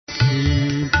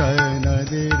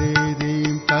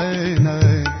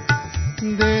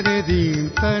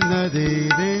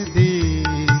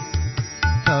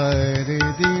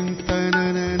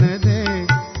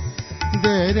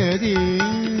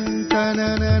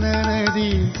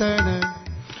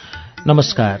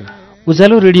नमस्कार।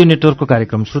 उज्यालो रेडियो नेटवर्कको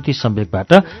कार्यक्रम श्रुति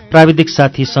सम्वेकबाट प्राविधिक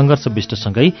साथी सङ्घर्ष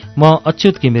विष्टसँगै म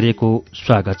अच्युत घिमिरेको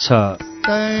स्वागत छ।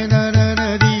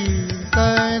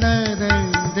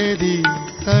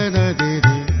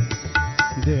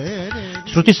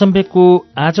 श्रुति सम्वेकको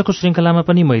आजको श्रृङ्खलामा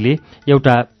पनि मैले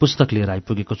एउटा पुस्तक लिएर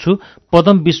आइपुगेको छु।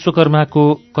 पदम विश्वकर्माको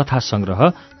कथा संग्रह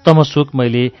तमसुक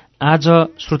मैले आज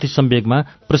श्रुति सम्वेकमा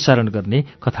प्रसारण गर्ने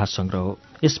कथा संग्रह हो।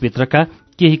 यसभित्रका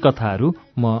केही कथाहरू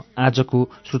म आजको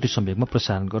श्रुति सम्वेकमा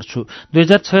प्रसारण गर्छु।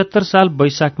 2076 साल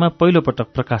वैशाखमा पहिलो पटक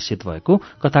प्रकाशित भएको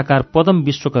कथाकार पदम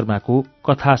विश्वकर्माको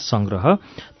कथा संग्रह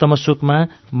तमसुकमा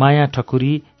माया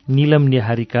ठकुरी, नीलम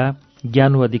निहारिका,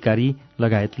 ज्ञानु अधिकारी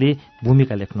लगायतले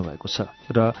भूमिका लेख्नु भएको छ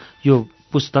र यो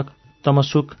पुस्तक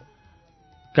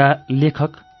तमसुकका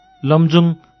लेखक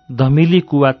लमजुङ धमिली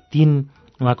कुवा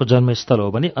 3 उहाँको जन्मस्थल हो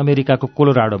भने अमेरिकाको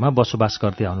कोलोराडोमा बसोबास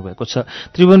गर्दै आउनुभएको छ।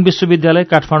 त्रिभुवन विश्वविद्यालय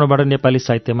काठमाडौँबाट नेपाली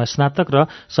साहित्यमा स्नातक र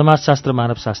समाजशास्त्र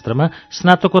मानवशास्त्रमा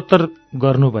स्नातकोत्तर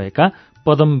गर्नुभएका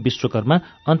पदम विश्वकर्मा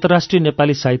अन्तर्राष्ट्रिय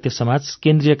नेपाली साहित्य समाज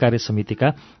केन्द्रीय कार्य समितिका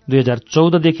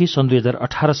 2014 देखि सन्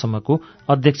 2018 सम्मको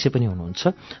अध्यक्ष पनि हुनुहुन्छ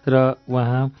र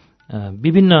उहाँ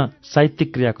विभिन्न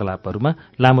साहित्यिक क्रियाकलापहरूमा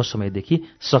लामो समयदेखि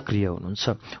सक्रिय हुनुहुन्छ।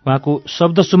 उहाँको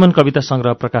शब्दसुमन कविता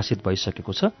संग्रह प्रकाशित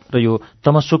भइसकेको छ र यो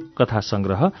तमसुक कथा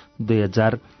संग्रह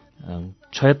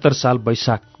 2076 साल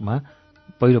वैशाखमा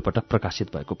पहिलो पटक प्रकाशित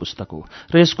भएको पुस्तक हो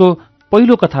र यसको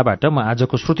पहिलो कथाबाट म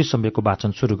आजको श्रुति सम्वेकको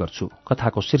वाचन सुरु गर्छु।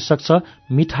 कथाको शीर्षक छ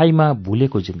मिठाईमा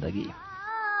भुलेको जिन्दगी।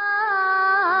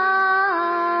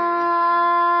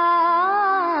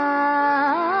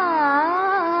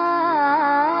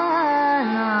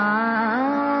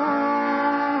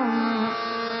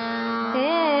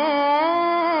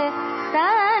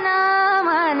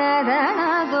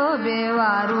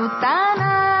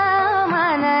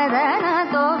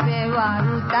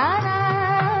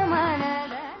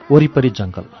 वरिपरि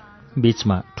जंगल,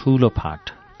 बीचमा ठूलो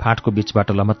फाँटको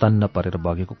बीचबाट लमतन्न परेर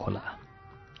बगेको खोला।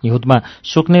 हिउँदमा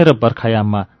सुक्ने र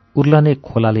बर्खायाममा उर्लने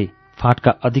खोलाले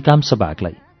फाँटका अधिकांश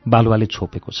भागलाई बालुवाले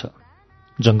छोपेको छ।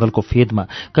 जंगलको फेदमा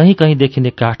कहीँ कहीँ देखिने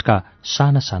काठका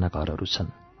साना साना घरहरू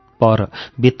छन्। पर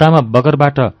भित्तामा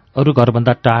बगरबाट अरू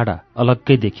घरभन्दा टाढा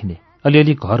अलग्गै देखिने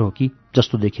अलिअलि घर हो कि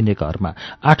जस्तो देखिने घरमा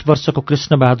 8 वर्षको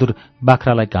कृष्णबहादुर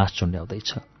बाख्रालाई घाँस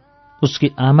चुन्याउँदैछ।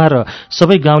 उसकी आमा र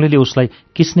सबै गाउँलेले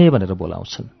उसलाई किस्ने भनेर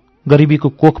बोलाउँछन्। गरिबीको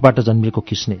कोखबाट जन्मिएको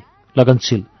किस्ने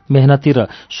लगनशील, मेहनती र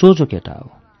सोझो केटा हो।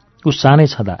 ऊ सानै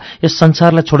छँदा यस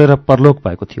संसारलाई छोडेर परलोक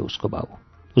भएको थियो उसको बाउ।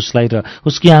 उसलाई र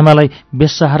उसकी आमालाई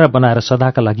बेसहारा बनाएर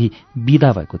सदाका लागि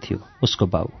बिदा भएको थियो उसको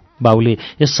बाउ।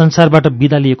 बाउले यस संसारबाट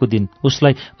बिदा लिएको दिन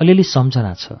उसलाई अलिअलि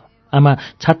सम्झना छ।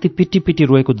 आमा छाती पिटी पिटी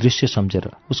रोएको दृश्य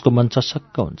सम्झेर उसको मन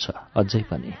चसक्क हुन्छ अझै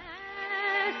पनि।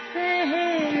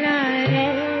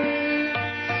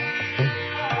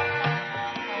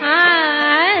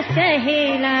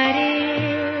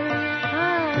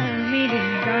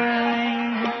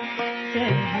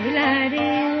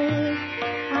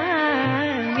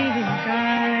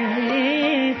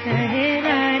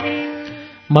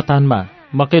 मतानमा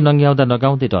मकै नङ्ग्याउँदा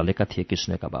नगाउँदै ढलेका थिए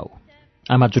किस्नेका बाउ।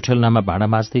 आमा जुठेल्नामा भाँडा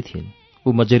माझ्दै थिइन्। ऊ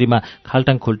मजेरीमा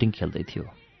खाल्टाङ खुल्टिङ खेल्दै थियो।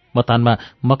 मतानमा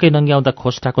मकै नङ्ग्याउँदा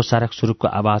खोस्टाको साराक सुरुकको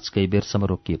आवाज केही बेरसम्म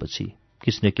रोकिएपछि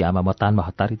किस्नेकी आमा मतानमा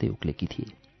हतारिँदै उक्लेकी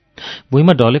थिए।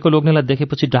 भुइँमा ढलेको लोग्नेलाई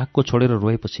देखेपछि डाकको छोडेर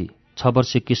रोएपछि 6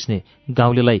 वर्षे किस्ने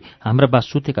गाउँलेलाई हाम्रा बा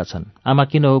सुतेका छन्, आमा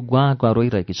किन हो ग्वाँ ग्वाँ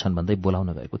रोइरहेकी छन् भन्दै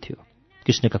बोलाउन गएको थियो।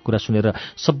 किस्नेका कुरा सुनेर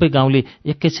सबै गाउँले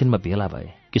एकैछिनमा भेला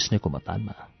भए किस्नेको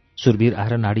मतानमा। सुरवीर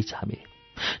आएर नाडी छामे।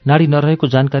 नाडी नरहेको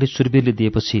जानकारी सुरवीरले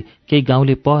दिएपछि केही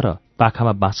गाउँले पर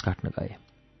पाखामा बाँस काट्न गए।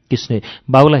 किस्ने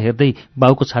बाउलाई हेर्दै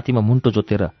बाउको छातीमा मुन्टो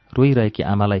जोतेर रोइरहेकी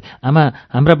आमालाई आमा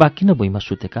हाम्रा बा किन भुइँमा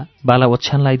सुतेका, बाला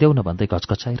ओछ्यान लगाइदेऊ न भन्दै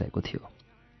घचघचाइरहेको थियो।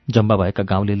 जम्मा भएका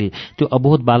गाउँलेले त्यो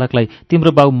अबोध बालकलाई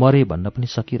तिम्रो बाउ मरे भन्न पनि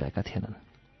सकिरहेका थिएनन्।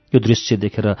 यो दृश्य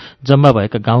देखेर जम्मा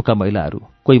भएका गाउँका महिलाहरू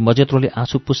कोही मजेत्रोले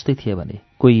आँसु पुस्दै थिए भने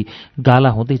कोही गाला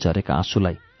हुँदै झरेका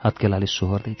आँसुलाई हत्केलाले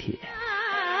सोहोर्दै थिए।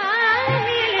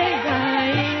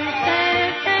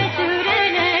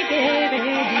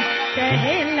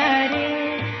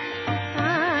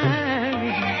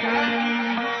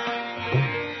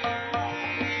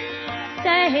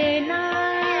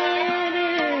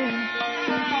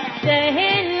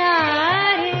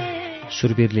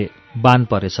 सुरवीरले बान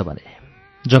परेछ भने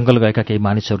जंगल गएका केही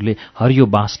मानिसहरूले हरियो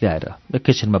बाँस ल्याएर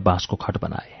एकैछिनमा बाँसको खट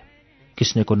बनाए।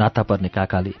 किस्नेको नाता पर्ने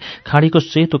काकाले खाडीको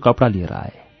सेतो कपडा लिएर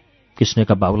आए।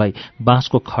 किस्नेका बाउलाई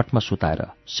बाँसको खटमा सुताएर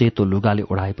सेतो लुगाले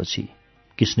ओढाएपछि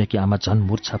किस्नेकी आमा झन्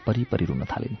मूर्छा परी रुन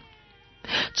थालिन्।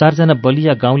 4 जना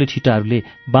बलिया गाउँले ठिटाहरूले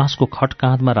बाँसको खट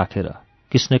काँधमा राखेर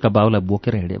किस्नेका बाउलाई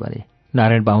बोकेर हिँडे भने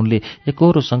नारायण बाहुनले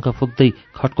एकहोरो शङ्ख फुक्दै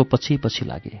खटको पछि पछि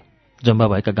लागे। जम्मा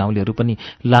भएका गाउँलेहरू पनि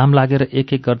लाम लागेर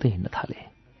एक एक गर्दै हिँड्न थाले।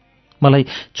 मलाई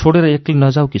छोडेर एक्लै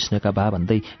नजाऊ किस्नेका बा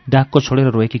भन्दै डाकको छोडेर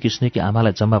रोएकी किस्नेकी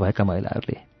आमालाई जम्मा भएका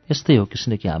महिलाहरूले यस्तै हो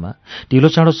किस्नेकी आमा, ढिलो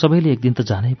चाँडो सबैले एक दिन त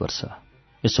जानै पर्छ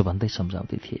यसो भन्दै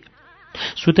सम्झाउँदै थिए।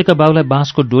 सुतेका बाउलाई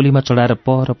बाँसको डोलीमा चढाएर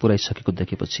पर पुर्याइसकेको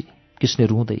देखेपछि किस्ने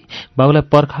रुँदै बाउलाई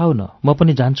पर्खाऊ न, म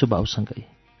पनि जान्छु बाउसँगै,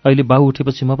 अहिले बाउ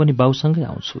उठेपछि म पनि बाउसँगै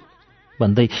आउँछु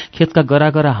भन्दै खेतका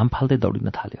गरागरा हाम फाल्दै दौडिन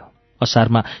थाल्यो।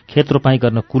 असारमा खेत रोपाई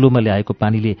गर्न कुलोमा ल्याएको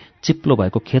पानीले चिप्लो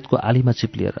भएको खेतको आलीमा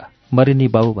चिप्लिएर मरिनी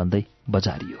बाउ भन्दै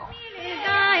बजारियो।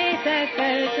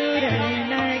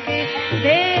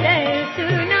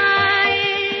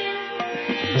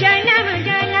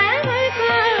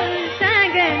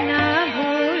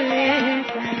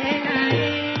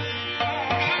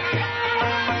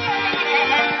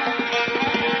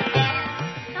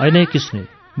 होइन किस्ने,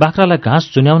 बाख्रालाई घाँस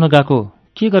चुन्याउन गएको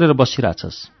के गरेर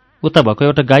बसिरहेछस्? उता भएको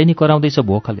एउटा गाई नि कराउँदैछ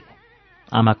भोकले।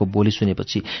 आमाको बोली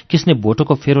सुनेपछि किस्ने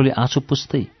भोटोको फेरोले आँसु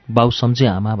पुस्दै बाउ सम्झे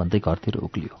आमा भन्दै घरतिर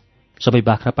उक्लियो। सबै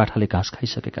बाख्रा पाठाले घाँस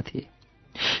खाइसकेका थिए।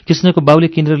 किस्नेको बाउले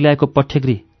किनेर ल्याएको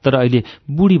पठेग्री तर अहिले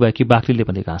बुढी भएकी बाख्रीले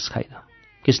पनि घाँस खाइन।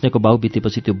 किस्नेको बाउ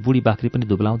बितेपछि त्यो बुढी बाख्री पनि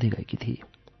दुब्लाउँदै गएकी थिए।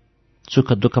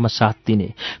 सुख दुःखमा साथ दिने,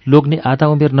 लोग्ने आधा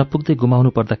उमेर नपुग्दै गुमाउनु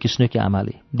पर्दा किस्नेकी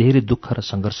आमाले धेरै दुःख र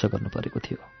सङ्घर्ष गर्नु परेको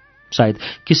थियो। सायद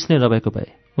किस्ने नभएको भए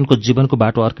उनको जीवनको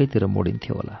बाटो अर्कैतिर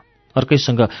मोडिन्थ्यो होला।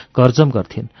 अर्कैसँग घरजम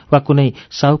गर्थिन् वा कुनै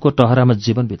साहुको टहरामा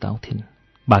जीवन बिताउँथिन्।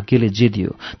 भाग्यले जे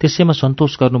दियो त्यसैमा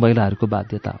सन्तोष गर्नु महिलाहरूको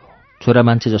बाध्यता हो। छोरा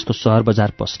मान्छे जस्तो सहर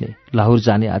बजार पस्ने, लाहोर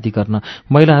जाने आदि गर्न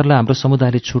महिलाहरूलाई हाम्रो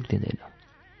समुदायले छुट दिँदैन।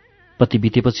 पति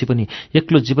बितेपछि पनि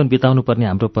एक्लो जीवन बिताउनु पर्ने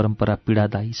हाम्रो परम्परा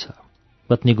पीडादायी छ।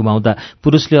 पत्नी गुमाउँदा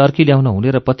पुरुषले अर्की ल्याउन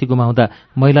हुने र पति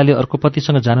गुमाउँदा महिलाले अर्को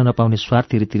पतिसँग जान नपाउने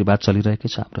स्वार्थी रीतिरिवाज चलिरहेकै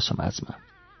छ हाम्रो समाजमा।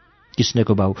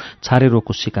 किस्नेको बाउ छारे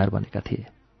रोगको शिकार बनेका थिए।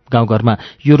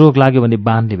 गाउँघरमा यो रोग लाग्यो भने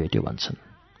बानले भेट्यो भन्छन्।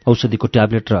 औषधिको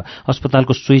ट्याब्लेट र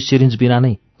अस्पतालको सुई सिरिन्ज बिना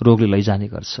नै रोगले लैजाने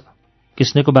गर्छ।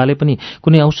 किस्नेको बाले पनि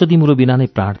कुनै औषधि मुलो बिना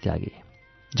नै प्राण त्यागे।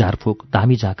 झारफुक,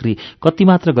 धामी झाँक्री कति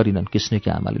मात्र गरिनन्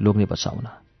किस्नेकी आमाले लोग्ने बचाउन,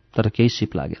 तर केही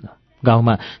सिप लागेन।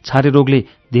 गाउँमा छारे रोगले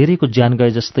धेरैको ज्यान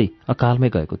गए जस्तै अकालमै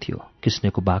गएको थियो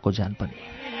किस्नेको बाको ज्यान पनि।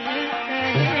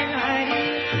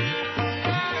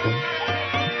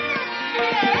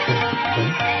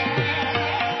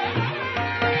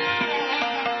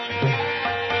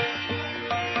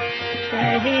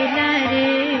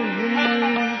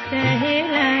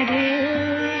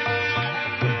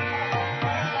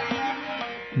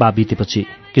 बा बितेपछि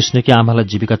किस्नेकी आमालाई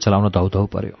जीविका चलाउन धौधौ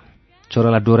पर्यो।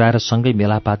 छोरालाई डोराएर सँगै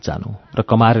मेलापात जानु र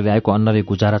कमाएर ल्याएको अन्नले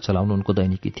गुजारा चलाउनु उनको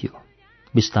दैनिकी थियो।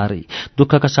 बिस्तारै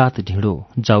दुःखका साथ ढिँडो,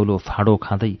 जाउलो, फाँडो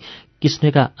खाँदै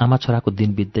किस्नेका आमा छोराको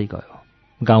दिन बित्दै गयो।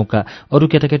 गाउँका अरू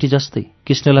केटाकेटी जस्तै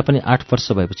किस्नेलाई पनि 8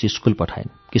 वर्ष भएपछि स्कुल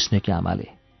पठाइन् किस्नेकी आमाले।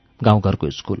 गाउँघरको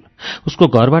स्कुल, उसको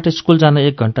घरबाट स्कुल जान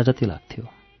 1 घण्टा जति लाग्थ्यो।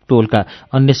 टोलका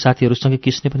अन्य साथीहरूसँगै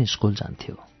किस्ने पनि स्कुल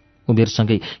जान्थ्यो।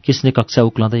 उमेरसँगै किस्ने कक्षा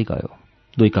उक्लँदै गयो।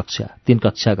 2 कक्षा 3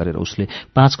 कक्षा गरेर उसले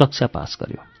 5 कक्षा पास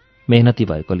गर्यो। मेहनती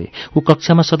भएकोले ऊ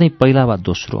कक्षामा सधैँ पहिला वा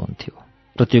दोस्रो हुन्थ्यो।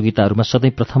 प्रतियोगिताहरूमा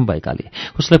सधैँ प्रथम भएकाले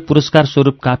उसलाई पुरस्कार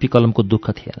स्वरूप कापी कलमको दुःख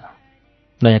थिएन।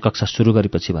 नयाँ कक्षा सुरु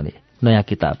गरेपछि भने नयाँ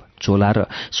किताब, झोला र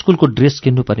स्कुलको ड्रेस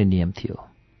किन्नुपर्ने नियम थियो।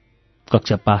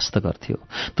 कक्षा पास त गर्थ्यो,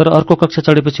 तर अर्को कक्षा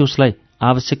चढेपछि उसलाई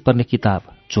आवश्यक पर्ने किताब,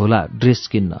 झोला, ड्रेस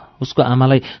किन्न उसको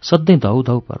आमालाई सधैँ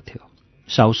धौधौ पर्थ्यो।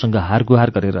 साउसँग हारगुहार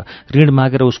गरेर ऋण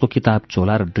मागेर उसको किताब,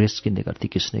 झोला र ड्रेस किन्ने गर्थी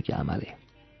किस्नेकी आमाले।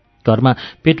 घरमा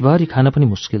पेटभरि खान पनि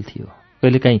मुस्किल थियो।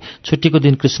 कहिलेकाहीँ छुट्टीको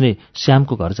दिन कृष्णे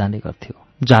श्यामको घर जाने गर्थ्यो।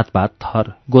 जातपात, थर,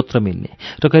 गोत्र मिल्ने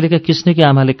र कहिलेकाहीँ किस्नेकी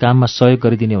आमाले काममा सहयोग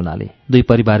गरिदिने हुनाले 2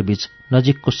 परिवारबीच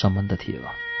नजिकको सम्बन्ध थियो।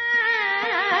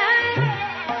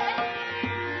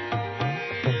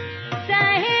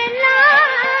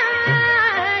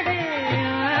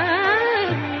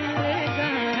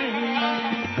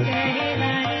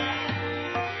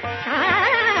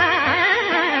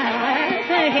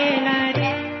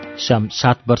 श्याम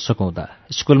 7 वर्षको हुँदा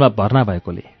स्कुलमा भर्ना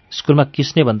भएकोले स्कुलमा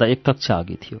किस्ने भन्दा 1 कक्षा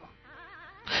अघि थियो।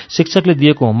 शिक्षकले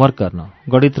दिएको होमवर्क गर्न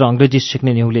गणित र अंग्रेजी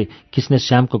सिक्ने न्युले किस्ने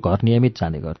श्यामको घर नियमित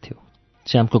जाने गर्थ्यो।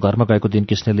 श्यामको घरमा गएको दिन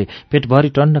किस्नेले पेटभरि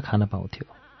टन्न खान पाउँथ्यो।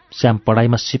 श्याम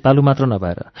पढाइमा सिपालु मात्र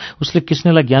नभएर उसले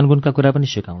किस्नेलाई ज्ञानगुणका कुरा पनि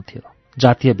सिकाउँथ्यो।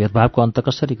 जातीय भेदभावको अन्त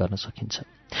कसरी गर्न सकिन्छ,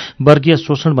 वर्गीय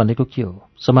शोषण भनेको के हो,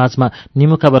 समाजमा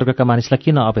निमुखा वर्गका मानिसलाई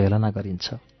किन अवहेलना गरिन्छ,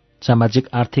 सामाजिक,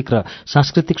 आर्थिक र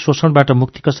सांस्कृतिक शोषणबाट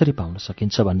मुक्ति कसरी पाउन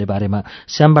सकिन्छ भन्ने बारेमा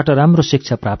श्यामबाट राम्रो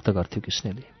शिक्षा प्राप्त गर्थ्यो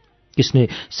किस्नेले। किस्ने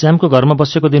श्यामको घरमा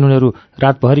बसेको दिन उनीहरू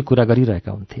रातभरि कुरा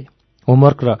गरिरहेका हुन्थे।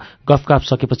 होमवर्क र गफगाफ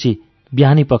सकेपछि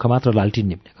बिहानी पख मात्र लालटिन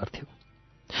निप्ने गर्थ्यो।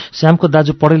 श्यामको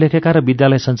दाजु पढे लेखेका र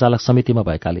विद्यालय सञ्चालक समितिमा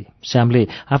भएकाले श्यामले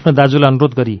आफ्नो दाजुलाई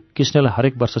अनुरोध गरी कृष्णलाई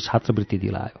हरेक वर्ष छात्रवृत्ति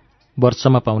दिलायो।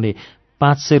 वर्षमा पाउने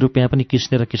 500 रुपियाँ पनि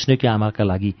कृष्ण र कृष्णकी आमाका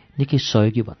लागि निकै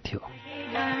सहयोगी बन्थ्यो।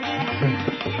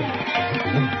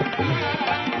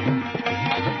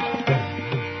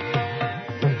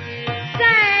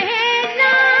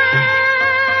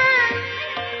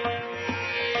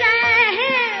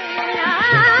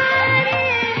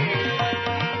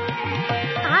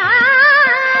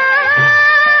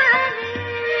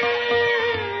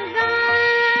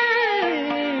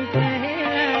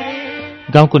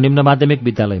 गाउँको निम्न माध्यमिक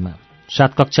विद्यालयमा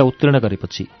 7 कक्षा उत्तीर्ण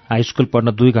गरेपछि हाईस्कुल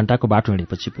पढ्न 2 घण्टाको बाटो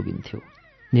हिँडेपछि पुगिन्थ्यो।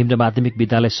 निम्न माध्यमिक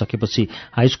विद्यालय सकेपछि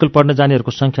हाईस्कुल पढ्न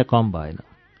जानेहरूको संख्या कम भएन।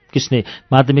 कृष्ण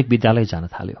माध्यमिक विद्यालय जान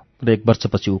थाल्यो र 1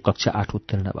 वर्षपछि ऊ कक्षा 8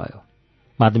 उत्तीर्ण भयो।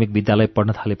 माध्यमिक विद्यालय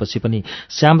पढ्न थालेपछि पनि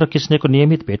श्याम र कृष्णको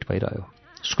नियमित भेट भइरह्यो।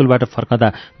 स्कुलबाट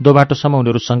फर्कँदा 2 बाटोसम्म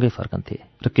उनीहरू सँगै फर्कन्थे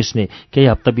र कृष्ण केही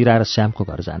हप्ता बिराएर श्यामको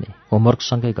घर जाने, होमवर्क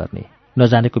सँगै गर्ने,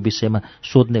 नजानेको विषयमा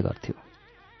सोध्ने गर्थ्यो।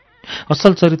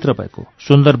 असल चरित्र भएको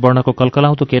सुन्दर वर्णको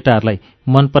कलकलाउँदो केटाहरूलाई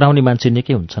मन पराउने मान्छे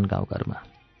निकै हुन्छन् गाउँघरमा।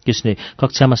 कृष्ण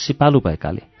कक्षामा सिपालु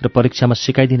भएकाले र परीक्षामा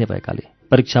सिकाइदिने भएकाले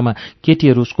परीक्षामा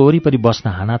केटीहरू उसको वरिपरि बस्न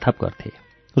हानाथाप गर्थे।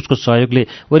 उसको सहयोगले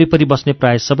वरिपरि बस्ने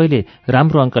प्राय सबैले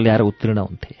राम्रो अङ्क ल्याएर उत्तीर्ण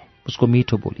हुन्थे। उसको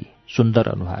मिठो बोली, सुन्दर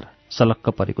अनुहार, सलक्क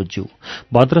परेको जिउ,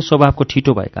 भद्र स्वभावको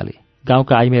ठिटो भएकाले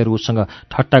गाउँका आइमाईहरू उसँग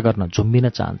ठट्टा गर्न झुम्बिन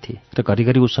चाहन्थे र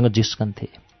घरिघरि उसँग जिस्कन्थे।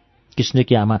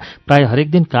 कृष्णकी आमा प्राय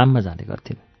हरेक दिन काममा जाने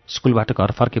गर्थिन्। स्कुलबाट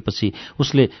घर फर्केपछि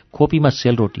उसले खोपीमा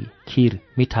सेलरोटी, खीर,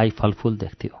 मिठाई, फलफूल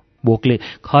देख्थ्यो। भोकले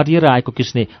खरिएर आएको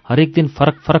कृष्ण हरेक दिन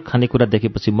फरक फरक खानेकुरा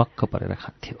देखेपछि मक्ख परेर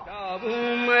खान्थ्यो।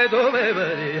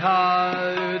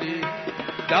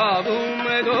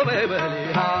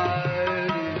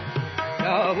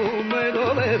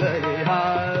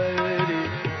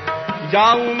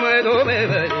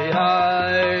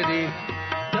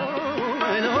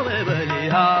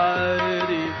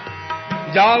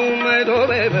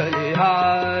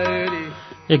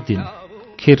 एक दिन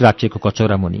खीर राखिएको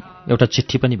कचौरा मुनि एउटा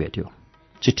चिठी पनि भेट्यो।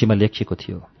 चिठीमा लेखिएको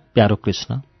थियो, प्यारो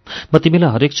कृष्ण, म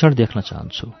तिमीलाई हरेक क्षण देख्न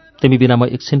चाहन्छु। तिमी बिना म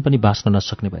एकछिन पनि बाँच्न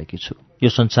नसक्ने भएकी छु। यो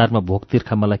संसारमा भोक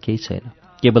तिर्खा मलाई केही छैन,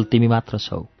 केवल तिमी मात्र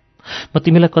छौ। म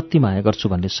तिमीलाई कति माया गर्छु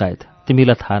भन्ने सायद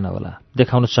तिमीलाई थाहा नहोला।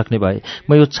 देखाउन सक्ने भए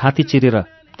म यो छाती चिरेर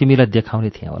तिमीलाई देखाउने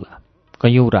थिएँ होला।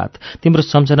 कैयौं रात तिम्रो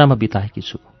सम्झनामा बिताएकी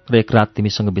छु र एक रात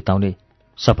तिमीसँग बिताउने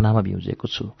सपनामा बिउजेको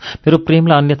छु। मेरो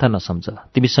प्रेमलाई अन्यथा नसम्झ,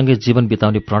 तिमीसँगै जीवन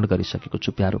बिताउने प्रण गरिसकेको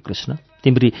छु प्यारो कृष्ण।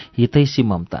 तिम्री हितैषी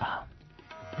ममता।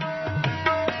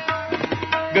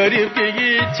 गरीब की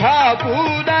इच्छा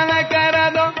पूरा न करा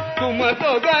दो तुम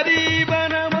तो गरीब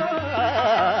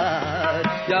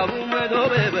जाऊं मैं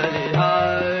धोबे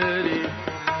बलिहारी,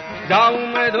 जाऊं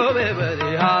मैं धोबे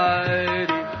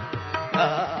बलिहारी।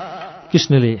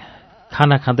 कृष्णले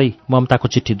खाना खाँदै ममताको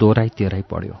चिठी दोहोऱ्याइ तेह्राइ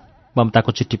पढ्यो।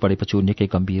 ममताको चिठी पढेपछि ऊ निकै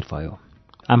गम्भीर भयो।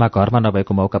 आमा घरमा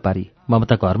नभएको मौका पारी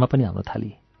ममता घरमा पनि आउन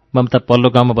थाली। ममता पल्लो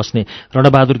गाउँमा बस्ने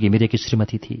रणबहादुर घिमिरेकी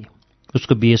श्रीमती थिए।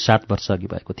 उसको बिहे 7 वर्ष अघि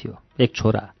भएको थियो। एक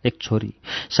छोरा, एक छोरी,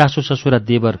 सासू ससुरा,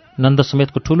 देवर, नन्द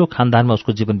समेतको ठूलो खानदानमा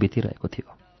उसको जीवन बितिरहेको थियो।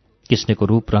 कृष्णको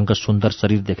रूप रंग सुन्दर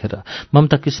शरीर देखेर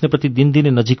ममता कृष्णप्रति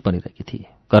दिनदिनै नजिक बनिरहेकी थिए।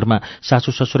 घरमा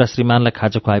सासू ससुरा श्रीमानलाई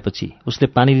खाजा खुवाएपछि उसले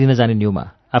पानी लिन जाने न्युमा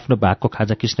आफ्नो भागको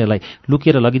खाजा कृष्णलाई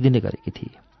लुकेर लगिदिने गरेकी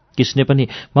थिए। कृष्ण पनि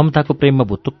ममताको प्रेममा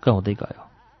भुतुक्क हुँदै गयो।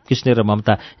 कृष्ण र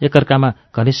ममता एकअर्कामा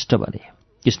घनिष्ठ बने।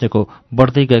 कृष्णको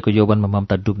बढ्दै गएको यौवनमा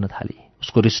ममता डुब्न थाली।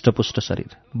 उसको हृष्टपुष्ट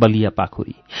शरीर, बलिया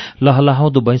पाखुरी,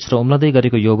 लहलहाउँदो बैंस र उम्लदै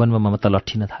गरेको यौवनमा ममता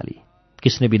लट्ठिन थाली।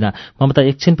 कृष्ण बिना ममता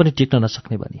एकछिन पनि टिक्न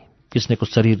नसक्ने बनी। कृष्णको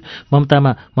शरीर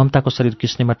ममताको शरीर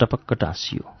कृष्णमा टपक्क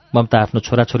टाँसियो। ममता आफ्नो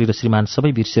छोराछोरी र श्रीमान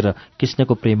सबै बिर्सेर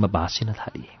कृष्णको प्रेममा भासिन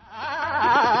थाली।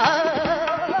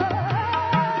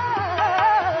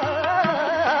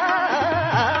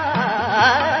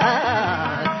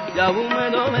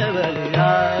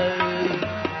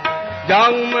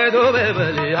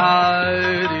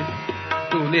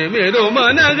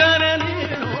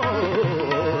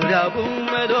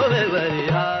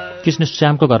 कृष्ण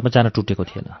श्यामको घरमा जान टुटेको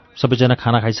थिएन। सबैजना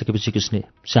खाना खाइसकेपछि कृष्ण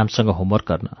श्यामसँग होमवर्क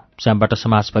गर्न, श्यामबाट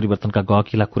समाज परिवर्तनका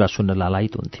गहकिला कुरा सुन्न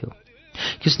लालायित हुन्थ्यो।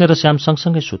 कृष्ण र श्याम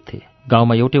सँगसँगै सुत्थे।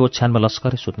 गाउँमा एउटै ओछ्यानमा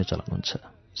लस्करै सुत्ने चलन हुन्छ।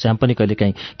 श्याम पनि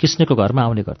कहिलेकाहीँ कृष्णको घरमा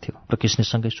आउने गर्थ्यो र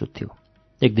कृष्णसँगै सुत्थ्यो।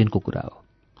 एक दिनको कुरा हो।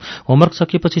 होमवर्क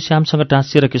सकिएपछि श्यामसँग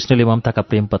टाँसिएर कृष्णले ममताका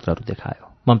प्रेम पत्रहरू देखायो।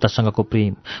 ममतासँगको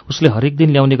प्रेम, उसले हरेक दिन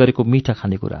ल्याउने गरेको मिठा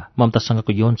खानेकुरा,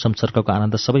 ममतासँगको यौन सम्सर्गको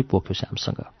आनन्द सबै पोख्यो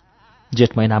श्यामसँग।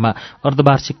 जेठ महिनामा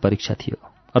अर्धवार्षिक परीक्षा थियो।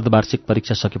 अर्धवार्षिक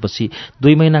परीक्षा सकेपछि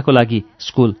 2 महिनाको लागि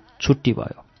स्कुल छुट्टी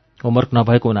भयो। होमवर्क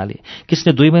नभएको हुनाले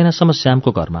कृष्ण 2 महिनासम्म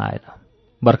श्यामको घरमा आएन।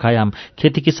 बर्खायाम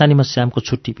खेती किसानीमा श्यामको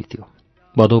छुट्टी बित्यो।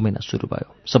 भदौ महिना सुरु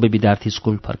भयो। सबै विद्यार्थी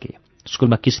स्कुल फर्के।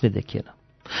 स्कुलमा किस्ने देखिएन।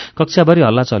 कक्षाभरि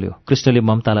हल्ला चल्यो। कृष्णले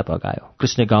ममतालाई भगायो।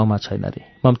 कृष्ण गाउँमा छैन रे,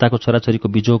 ममताको छोराछोरीको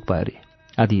बिजोग भयो रे,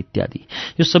 आदि इत्यादि।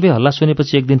 यो सबै हल्ला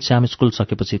सुनेपछि एक दिन श्याम स्कुल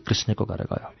सकेपछि कृष्णको घर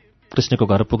गयो। कृष्णको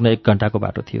घर पुग्न 1 घण्टाको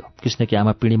बाटो थियो। कृष्णकी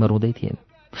आमा पिँढीमा रुँदै थिइन्।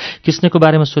 कृष्णको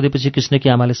बारेमा सोधेपछि कृष्णकी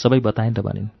आमाले सबै बताइन् र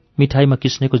भनिन्, मिठाईमा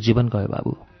कृष्णको जीवन गयो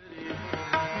बाबु।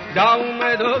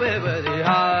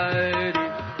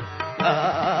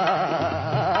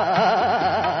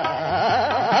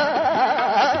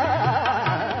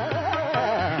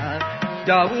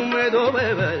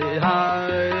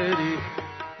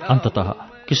 अन्ततः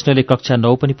कृष्णले कक्षा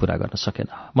 9 पनि पूरा गर्न सकेन।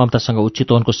 ममतासँग उच्च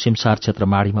चितवनको सिमसार क्षेत्र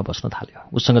माडीमा बस्न थाल्यो।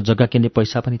 उसँग जग्गा किन्ने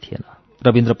पैसा पनि थिएन।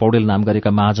 रविन्द्र पौडेल नाम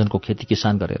गरेका महाजनको खेती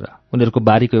किसान गरेर उनीहरूको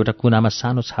बारीको एउटा कुनामा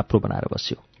सानो छाप्रो बनाएर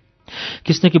बस्यो।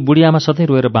 कृष्णकी बुढी आमा सधैँ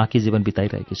रोएर बाँकी जीवन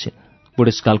बिताइरहेकी छिन्।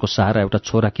 बुढेसकालको सहारा एउटा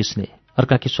छोरा किस्ने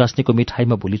अर्काकी स्वास्नीको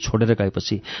मिठाईमा भुली छोडेर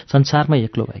गएपछि संसारमा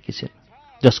एक्लो भएकी छिन्,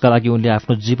 जसका लागि उनले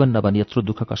आफ्नो जीवन नभनी यत्रो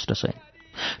दुःख कष्ट सहे।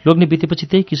 लोग्ने बितेपछि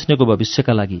त्यही कृष्णको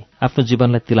भविष्यका लागि आफ्नो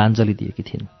जीवनलाई तिलाञ्जली दिएकी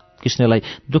थिइन्। कृष्णलाई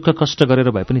दुःख कष्ट गरेर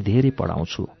भए पनि धेरै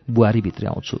पढाउँछु, बुहारी भित्र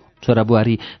आउँछु, छोरा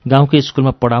बुहारी गाउँकै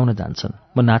स्कुलमा पढाउन जान्छन्,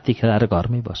 म नाति खेलाएर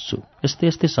घरमै बस्छु, यस्तै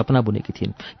यस्तै सपना बुनेकी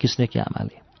थिइन् कृष्णकी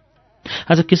आमाले।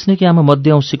 आज कृष्णकी आमा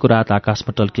मध्य औँसीको रात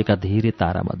आकाशमा टल्किएका धेरै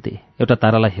तारामध्ये एउटा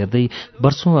तारालाई हेर्दै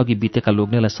वर्षौं अघि बितेका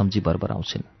लोग्नेलाई सम्झी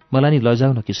बरबराउँछिन्। मलाई नि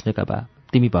लैजाऊ न कृष्णका बा,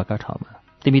 तिमी भएका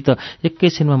ठाउँमा। तिमी त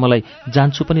एकैछिनमा मलाई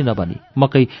जान्छु पनि नभनी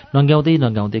मकै नङ्ग्याउँदै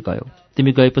नङ्ग्याउँदै गयो।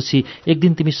 तिमी गएपछि एक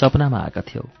दिन तिमी सपनामा आएका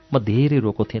थियौ। म धेरै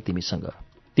रोको थिएँ तिमीसँग।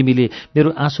 तिमीले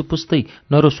मेरो आँसु पुस्दै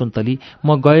नरो सुन्तली,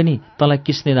 म गए नि तँलाई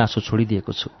किस्ने नासो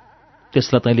छोडिदिएको छु।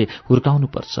 त्यसलाई तैँले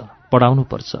हुर्काउनुपर्छ,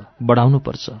 पढाउनुपर्छ,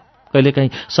 बढाउनुपर्छ। कहिलेकाहीँ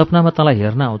सपनामा तँलाई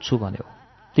हेर्न आउँछु भन्यौ।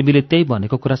 तिमीले त्यही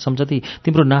भनेको कुरा सम्झँदै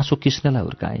तिम्रो नासो किस्नेलाई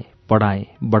हुर्काएँ,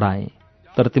 पढाएँ, बढाएँ।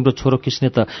 तर तिम्रो छोरो किस्ने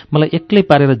त मलाई एक्लै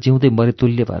पारेर जिउँदै मरे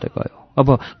तुल्य भएर गयो। अब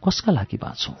कसका लागि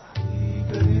बाँचौँ?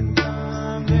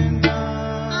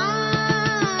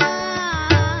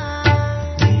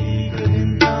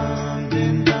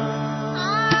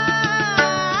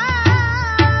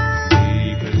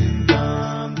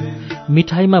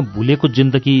 मिठाईमा भुलेको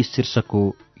जिन्दगी शीर्षकको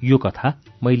यो कथा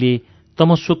मैले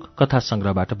तमसुक कथा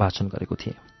संग्रहबाट वाचन गरेको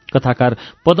थिएँ। कथाकार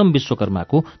पदम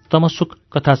विश्वकर्माको तमसुक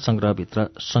कथा संग्रहभित्र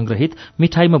संग्रहित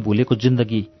मिठाईमा भुलेको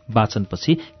जिन्दगी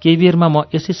वाचनपछि केही बेरमा म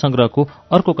यसै संग्रहको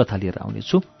अर्को कथा लिएर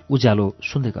आउनेछु। उज्यालो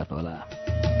सुन्दै गर्नुहोला।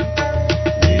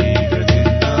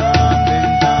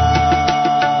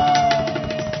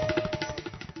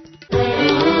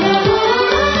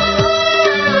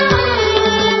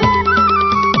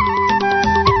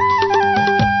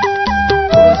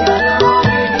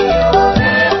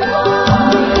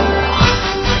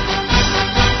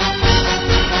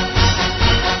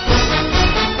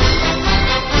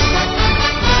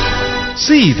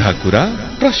 सीधा कुरा,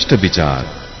 प्रश्न विचार,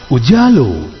 उज्यालो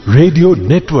रेडियो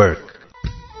नेटवर्क।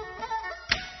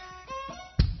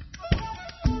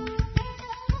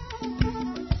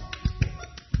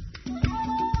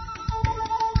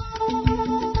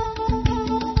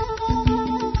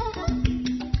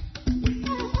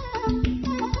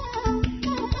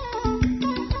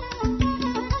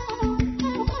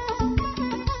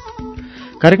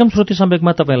 कार्यक्रम श्रुति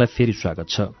सम्वेकमा तपाईंलाई फेरि स्वागत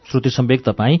छ। श्रुति सम्वेक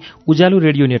तपाईं उज्यालो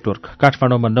रेडियो नेटवर्क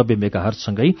काठमाडौँमा 90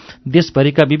 मेगाहर्जसँगै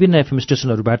देशभरिका विभिन्न एफएम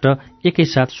स्टेशनहरूबाट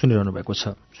एकैसाथ सुनिरहनु भएको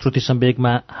छ। श्रुति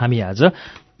सम्वेकमा हामी आज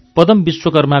पदम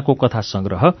विश्वकर्माको कथा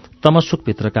संग्रह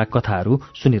तमसुकभित्रका कथाहरू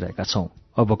सुनिरहेका छौं।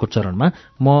 अबको चरणमा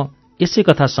म यसै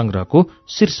कथा संग्रहको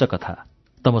शीर्ष कथा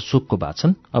तमसुकको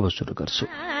वाचन अब सुरु गर्छु।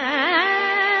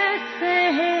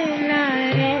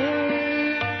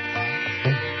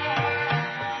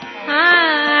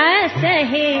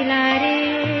 सहेला रे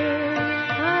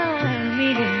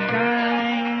मेरी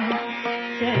गाय,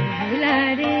 सहेला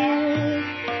रे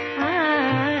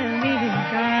मेरी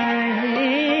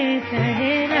गाय,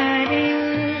 सहेला रे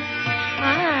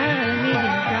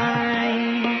मेरी गाय,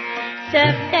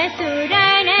 सप्त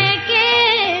सुरन के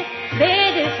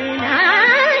वेद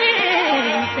सुनाए,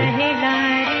 सहेला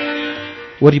रे।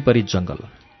 वरिपरि जंगल,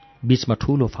 बीचमा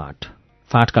ठूलो फाँट,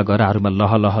 फाँटका गराहरूमा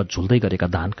लह लह झुल्दै गरेका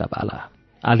धानका बाला,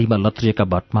 आलीमा लत्रिएका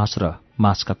भटमास र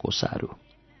मासका कोसाहरू,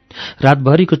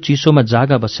 रातभरिको चिसोमा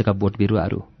जागा बसेका बोट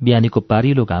बिरुवाहरू बिहानीको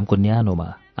पारिलो घामको न्यानोमा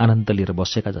आनन्द लिएर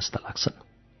बसेका जस्ता लाग्छन्।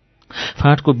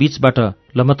 फाँटको बीचबाट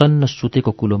लमतन्न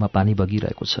सुतेको कुलोमा पानी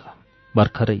बगिरहेको छ।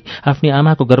 भर्खरै आफ्नी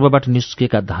आमाको गर्भबाट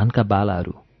निस्किएका धानका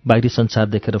बालाहरू बाहिरी संसार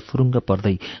देखेर फुरुङ्ग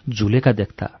पर्दै झुलेका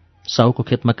देख्दा साउको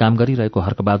खेतमा काम गरिरहेको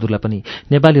हर्कबहादुरलाई पनि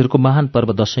नेपालीहरूको महान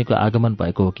पर्व दशैंको आगमन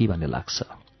भएको हो कि भन्ने लाग्छ।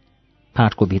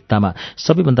 फाँटको भित्तामा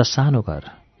सबैभन्दा सानो घर,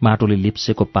 माटोले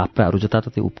लिप्सेको पाप्राहरू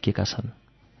जताततै उप्किएका छन्।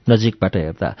 नजिकबाट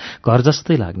हेर्दा घर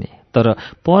जस्तै लाग्ने तर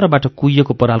परबाट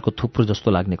कुहिएको परालको थुप्रो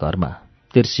जस्तो लाग्ने घरमा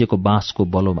तेर्सिएको बाँसको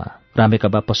बलोमा रामेका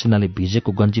बा पसिनाले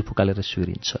भिजेको गन्जी फुकालेर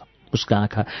सुइरिन्छ। उसका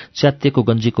आँखा च्यातिएको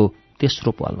गन्जीको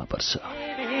तेस्रो पालमा पर्छ।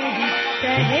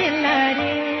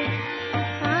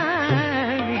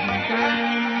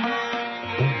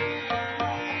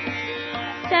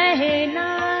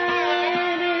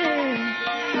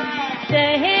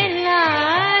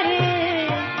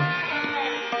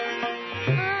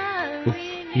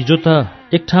 हिजो त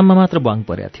एक ठाउँमा मात्र भङ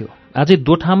पर्या थियो, आजै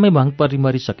दो ठाउँमै भङ परि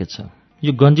मरिसकेछ।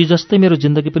 यो गन्जी जस्तै मेरो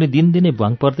जिन्दगी पनि दिनदिनै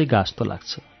भङ पर्दै गास्तो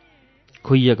लाग्छ।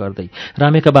 खुइय गर्दै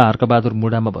रामेका बा हर्कबहादुर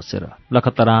मुढामा बसेर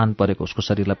लखतरान परेको उसको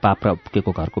शरीरलाई पाप्रा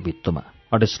उप्केको घरको भित्तोमा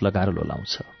अडेस लगाएर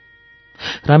लोलाउँछ।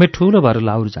 रामे ठूलो भएर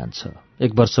लाउर जान्छ।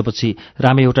 एक वर्षपछि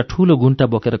रामे एउटा ठूलो गुन्टा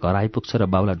बोकेर घर आइपुग्छ र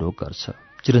बाउला ढोक गर्छ।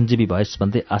 चिरञ्जीवी भएस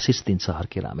भन्दै आशिष दिन्छ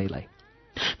हर्के रामेलाई।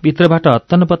 भित्रबाट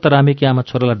हत्तनपत्त रामेकी आमा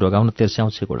छोरालाई ढोगाउन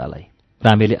तेर्स्याउँछ गोडालाई।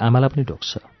 रामेले आमालाई पनि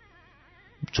ढोक्छ।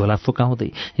 झोला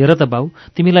फुकाउँदै, हेर त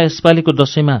बाउ, तिमीलाई यसपालिको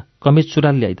दशैंमा कमिज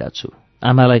चुराल ल्याइदिएको छु।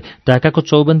 आमालाई ढाकाको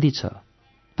चौबन्दी छ,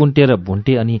 पुन्टे र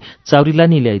भुन्टे अनि चाउरीलाई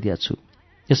नि ल्याइदिएको छु।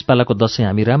 यसपालाको दशैं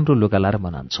हामी राम्रो लुगा लाएर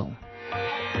मनाउँछौं।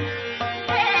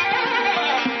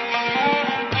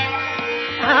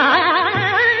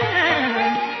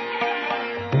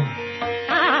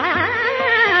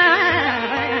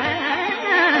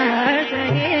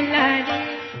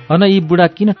 अन यी बुढा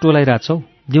किन टोलाइरहेछौ?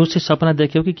 दिउँसै सपना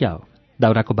देख्यौ कि क्या हो?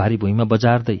 दाउराको भारी भुइँमा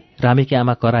बजार्दै रामेकी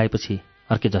आमा कराएपछि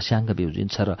अर्के झस्याङ्ग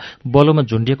बिउजिन्छ र बलोमा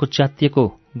झुन्डिएको च्यातिएको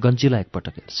गन्जीलाई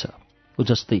एकपटक हेर्छ। उ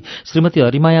जस्तै श्रीमती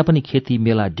हरिमाया पनि खेती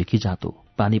मेला ढिकी जाँतो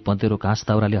पानी पँतेरो घाँस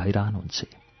दाउराले हैरान हुन्छे।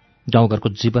 गाउँघरको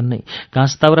जीवन नै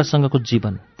घाँस दाउरासँगको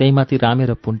जीवन। त्यहीमाथि रामे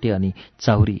र पुन्टे अनि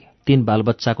चाउरी 3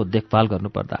 बालबच्चाको देखभाल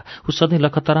गर्नुपर्दा उ सधैँ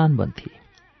लखतरान बन्थे।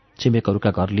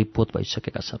 छिमेकहरूका घर लिपपोत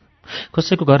भइसकेका छन्।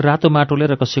 कसैको घर रातो माटोले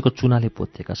र कसैको चुनाले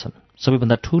पोतिएका छन्।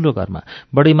 सबैभन्दा ठूलो घरमा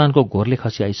बडैमानको घोरले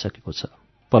खसी आइसकेको छ।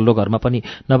 पल्लो घरमा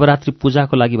पनि नवरात्रि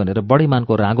पूजाको लागि भनेर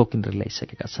बडैमानको राँगो किनेर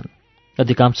ल्याइसकेका छन्।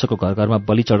 अधिकांशको घर घरमा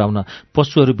बलि चढाउन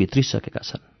पशुहरू भित्रिसकेका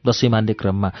छन्। दशैं मान्ने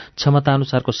क्रममा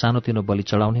क्षमताअनुसारको सानोतिनो बलि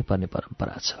चढाउनै पर्ने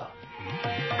परम्परा छ।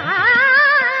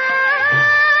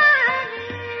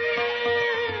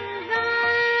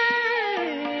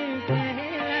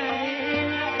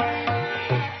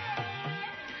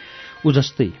 उ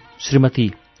जस्तै श्रीमती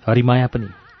हरिमाया पनि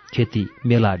खेती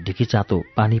मेला ढिकी चातो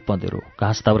पानी पँधेरो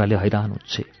घाँस दाउराले हैरान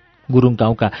हुन्छे। गुरुङ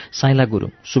गाउँका साइला गुरुङ,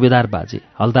 सुबेदार बाजे,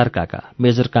 हलदार काका,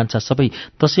 मेजर कान्छा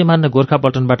सबै दशैं मान्न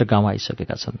गोर्खापल्टनबाट गाउँ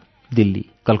आइसकेका छन्। दिल्ली,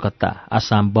 कलकत्ता,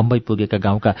 आसाम, बम्बई पुगेका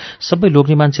गाउँका सबै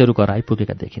लोग्ने मान्छेहरू घर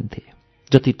आइपुगेका देखिन्थे।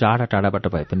 जति टाढा टाढाबाट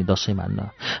भए पनि दशैं मान्न,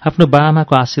 आफ्नो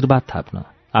बाआमाको आशीर्वाद थाप्न,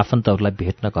 आफन्तहरूलाई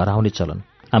भेट्न घर आउने चलन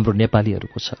हाम्रो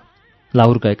नेपालीहरूको छ।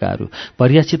 लाउर गएकाहरू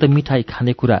भरियासित मिठाई,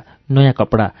 खानेकुरा, नयाँ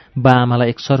कपडा, बाआमालाई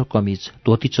एक सरो कमिज,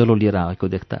 धोती चोलो लिएर आएको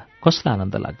देख्दा कसलाई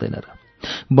आनन्द लाग्दैन र?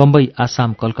 बम्बई,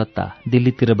 आसाम, कलकत्ता,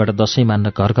 दिल्लीतिरबाट दशैं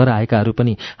मान्न घर घर आएकाहरू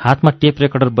पनि हातमा टेप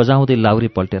रेकर्डर बजाउँदै लाउरे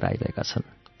पल्टेर आइरहेका छन्।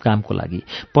 कामको लागि,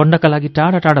 पढ्नका लागि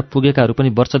टाढा टाढा पुगेकाहरू पनि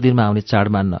वर्ष दिनमा आउने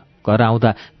चाड मान्न घर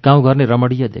आउँदा गाउँघर नै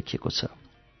रमणीय देखिएको छ।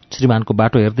 श्रीमानको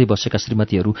बाटो हेर्दै बसेका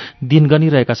श्रीमतीहरू दिन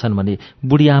गनिरहेका छन् भने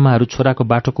बुढी आमाहरू छोराको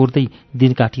बाटो कुर्दै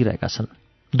दिन काटिरहेका छन्।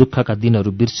 दुःखका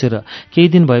दिनहरू बिर्सेर केही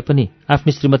दिन भए पनि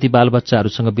आफ्नी श्रीमती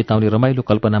बालबच्चाहरूसँग बिताउने रमाइलो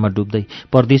कल्पनामा डुब्दै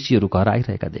परदेशीहरू घर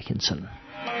आइरहेका देखिन्छन्।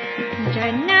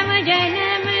 जन्म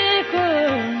जन्मको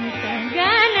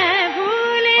सँगन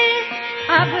भूले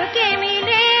अब के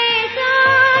मिले सो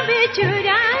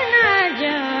बिछुरा न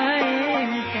जाए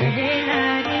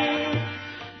कहलारे।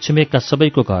 छिमेकका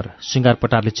सबैको घर सिंगार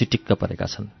पटारले चिटिक्क परेका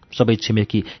छन्। सबै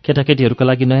छिमेकी केटाकेटीहरूका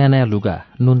लागि नयाँ नयाँ लुगा,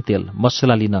 नुन तेल,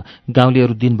 मसला लिन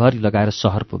गाउँलेहरू दिनभरि लगाएर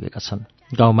सहर पुगेका छन्।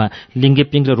 गाउँमा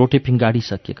लिङ्गेपिङ र रोटेपिङ गाडी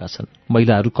सकिएका छन्।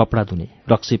 महिलाहरू कपडा धुने,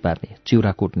 रक्सी पार्ने,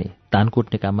 चिउरा कुट्ने, धान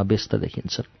कुट्ने काममा व्यस्त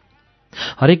देखिन्छन्।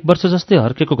 हरेक वर्ष जस्तै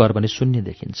हर्केको घर भने शून्य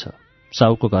देखिन्छ।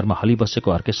 साउको घरमा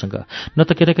हलिबसेको हर्केसँग न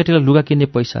त केटाकेटीलाई लुगा किन्ने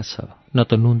पैसा छ, न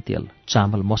त नुन तेल,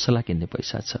 चामल, मसला किन्ने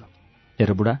पैसा छ।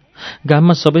 हेर बुढा,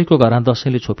 गाममा सबैको घरमा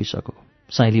दशैंले छोपिसक्यो।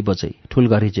 साइली बजै,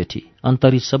 ठुलघरे जेठी,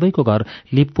 अन्तरी सबैको घर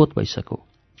लिपपोत भइसक्यो।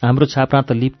 हाम्रो छाप्रा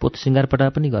त लिपपोत सिँगारपटा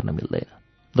पनि गर्न मिल्दैन।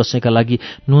 दशैंका लागि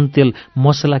नुन तेल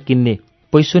मसला किन्ने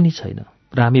पैसो नि छैन।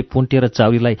 रामे पुन्टे र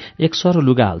चाउरीलाई एक सरो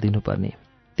लुगा हालिदिनुपर्ने।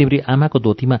 तिम्री आमाको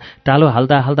धोतीमा टालो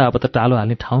हाल्दा हाल्दा अब त टालो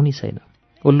हाल्ने ठाउँ नि छैन।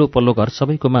 ओल्लो पल्लो घर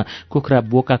सबैकोमा कुखुरा,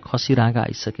 बोका, खसी, राँगा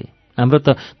आइसके। हाम्रो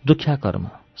त दुख्या कर्म,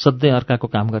 सधैँ अर्काको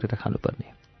काम गरेर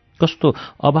खानुपर्ने। कस्तो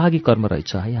अभागी कर्म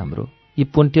रहेछ है हाम्रो। यी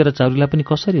पुन्टे र चाउरीलाई पनि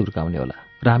कसरी हुर्काउने होला?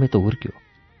 रामे त हुर्क्यो।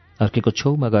 अर्केको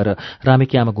छेउमा गएर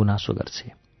रामेकी आमा गुनासो गर्छे।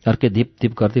 अर्के धिप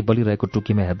धिप गर्दै बलिरहेको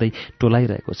टुकीमा हेर्दै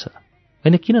टोलाइरहेको छ।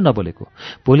 होइन, किन नबोलेको?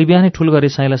 भोलि बिहानै ठुल गरे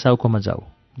साइला साउकोमा जाऊ।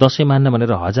 दशैं मान्न भनेर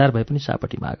 1000 भए पनि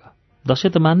सापटी माग। दशैं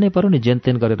त मान्नै पर्यो नि,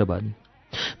 जेनतेन गरेर भयो नि।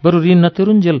 बरु ऋण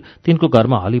नतिरुन्जेल तिनको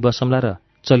घरमा हली बसम्ला र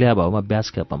चल्या भाउमा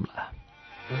ब्याज ख्यापम्ला।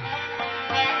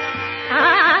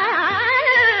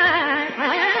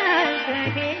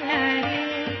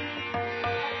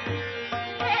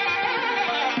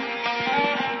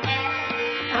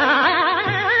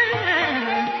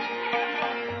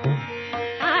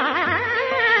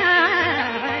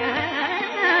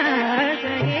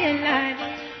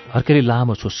 हर्केले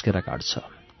लामो चुस्केर काट्छ।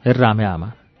 हेर रामे आमा,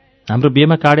 हाम्रो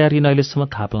बिहेमा काड्यारिन अहिलेसम्म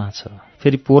थाप्ला छ।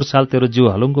 फेरि पोहोर साल तेरो जिउ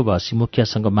हलुङ्गो भएपछि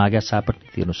मुखियासँग माग्या सापट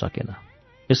तिर्नु सकेन।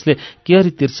 यसले के अरी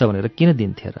तिर्छ भनेर किन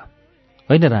दिन्थे र?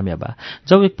 होइन रामे बा,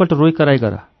 जाऊ एकपल्ट रोइ कराई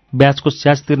गर, ब्याजको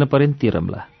स्याज तिर्न परे नि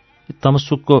तिरम्ला।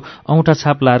 तमसुकको औँठा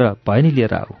छाप लाएर भयो नि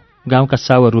लिएर आऊ। गाउँका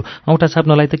साउहरू औँठा छाप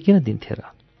नलाई त किन दिन्थे र?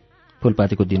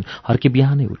 फुलपातीको दिन हर्के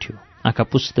बिहानै उठ्यो। आँखा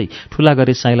पुस्दै ठुला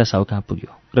गरे साइला साउ कहाँ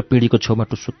पुग्यो र पिँढीको छेउमा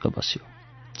टुसुक्क बस्यो।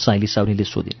 साइली साउनीले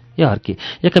सोधिन्, ए हर्के,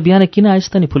 एका बिहानै किन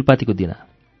आइस् त नि फुलपातीको दिन?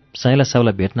 साइला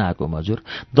साउलाई भेट्न आएको हजुर,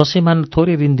 दसैँ मान्न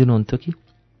थोरै ऋण दिनुहुन्थ्यो कि?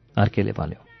 हर्केले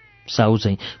भन्यो। साउ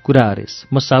चाहिँ कुरा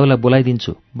हरेस, म साउलाई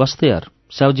बोलाइदिन्छु, बस्दै हर।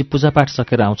 साउजी पूजापाठ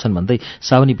सकेर आउँछन् भन्दै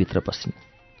साउनी भित्र पसिन्।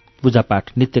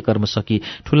 पूजापाठ नित्यकर्म सकि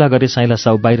ठुला गरे साइला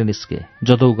साउ बाहिर निस्के।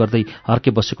 जदौ गर्दै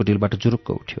हर्के बसेको डिलबाट जुरुक्क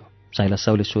उठ्यो। साइला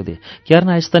साउले सोधे, क्यार्न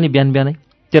आइस् त नि बिहान बिहानै?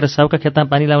 तेरा साउका खेतमा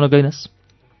पानी लाउन गइनस्?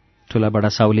 ठुला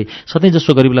बडा साउले सधैँ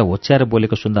जसो गरिबलाई होच्याएर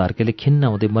बोलेको सुन्दा हर्केले खिन्न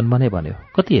हुँदै मनमा नै भन्यो,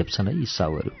 कति हेप्छन् है यी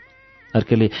साउहरू।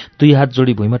 हर्केले दुई हात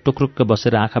जोडी भुइँमा टुक्रुक्क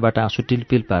बसेर आँखाबाट आँसु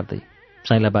टिलपिल पार्दै,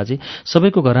 साइला बाजे,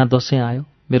 सबैको घरमा दसैँ आयो,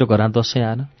 मेरो घरमा दसैँ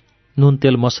आएन। नुन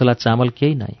तेल मसला चामल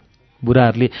केही नै।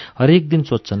 बुढाहरूले हरेक दिन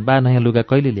सोध्छन्, बा नयाँ लुगा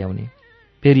कहिले ल्याउने?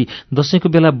 फेरि दसैँको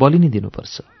बेला बलि नै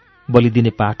दिनुपर्छ। बलि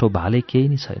दिने पाठो भाले केही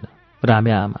नै छैन।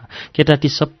 रामे आमा, केटाटी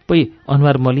सबै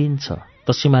अनुहार मलिन छ।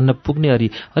 दसैँ मान्न पुग्ने अरी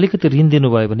अलिकति ऋण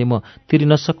दिनुभयो भने म तिरी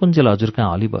नसकुन्जेल हजुर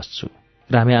कहाँ हलिबस्छु।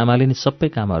 रामे आमाले नि सबै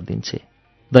काम हरिदिन्छे।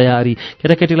 दया अरी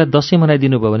केटाकेटीलाई दसैँ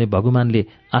मनाइदिनु भयो भने भगवानले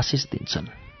आशिष दिन्छन्।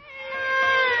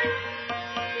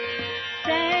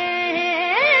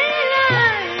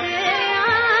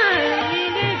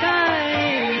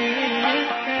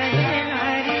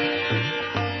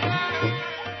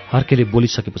 हर्केले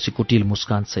बोलिसकेपछि कुटिल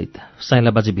मुस्कानसहित साइला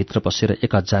बाजे भित्र पसेर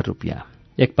 1000 रुपियाँ,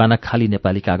 एक पाना खाली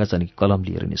नेपाली कागज अनि कलम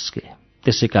लिएर निस्के।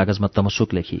 त्यसै कागजमा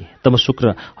तमसुक लेखी, तमसुक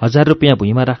र 1000 रुपियाँ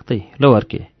भुइँमा राख्दै, लौ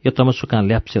हर्के, यो तमसुक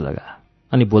ल्याप्चे लगा,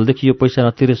 अनि भोलिदेखि यो पैसा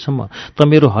नतिरेसम्म त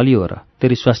मेरो हली हो र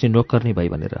तेरी स्वास्नी नोकर्नी भई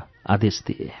भनेर आदेश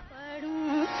दिए।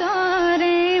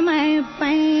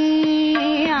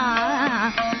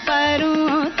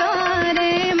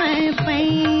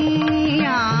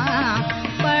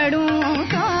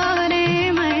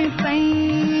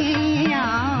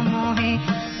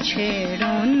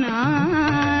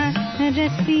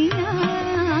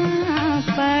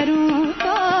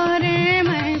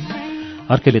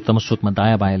 हर्केले तमसुकमा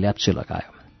दायाँ बायाँ ल्याप्चे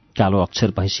लगायो। कालो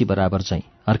अक्षर भैँसी बराबर चाहिँ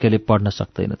हर्केले पढ्न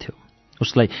सक्दैनथ्यो।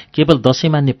 उसलाई केवल दसैँ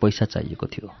मान्ने पैसा चाहिएको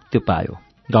थियो, त्यो पायो।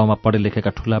 गाउँमा पढे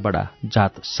लेखेका ठुला बडा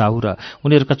जात साहु र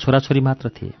उनीहरूका छोराछोरी मात्र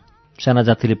थिए। साना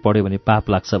जातिले पढ्यो भने पाप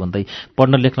लाग्छ भन्दै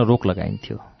पढ्न लेख्न रोक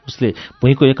लगाइन्थ्यो। उसले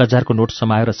भुइँको 1000 को नोट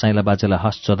समाएर साइला बाजेलाई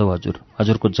हस् जदौ हजुर,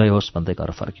 हजुरको जय होस् भन्दै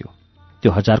घर फर्क्यो।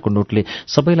 त्यो 1000 को नोटले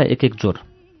सबैलाई एक एक जोर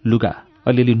लुगा,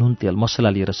 अलिअलि नुन तेल मसला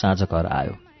लिएर साँझ घर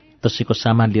आयो। दसैँको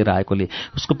सामान लिएर आएकोले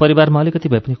उसको परिवारमा अलिकति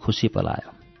भए पनि खुसी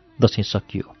पलायो। दसैँ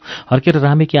सकियो। हर्केर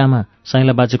रामेकी आमा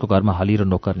साइला बाजेको घरमा हली र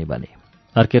नोकर्नी बने।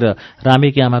 हर्केर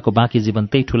रामेकी आमाको बाँकी जीवन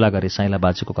त्यही ठुला गरे साइला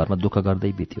बाजेको घरमा दुःख गर्दै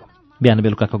बित्यो। बिहान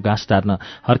बेलुकाको घाँस टार्न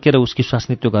हर्केर उसकी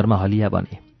स्वास्नी त्यो घरमा हलिया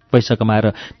बने। पैसा कमाएर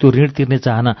त्यो ऋण तिर्ने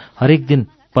चाहना हरेक दिन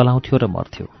पलाउँथ्यो र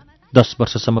मर्थ्यो। 10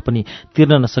 वर्षसम्म पनि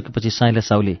तिर्न नसकेपछि साइला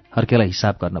साउले हर्केलाई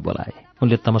हिसाब गर्न बोलाए।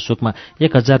 उनले तमसुकमा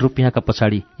 1000 रुपियाँका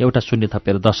पछाडि एउटा शून्य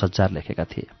थपेर 10,000 लेखेका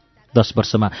थिए। 10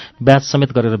 वर्षमा ब्याज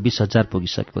समेत गरेर 20,000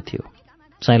 पुगिसकेको थियो।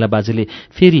 साइला बाजेले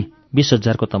फेरि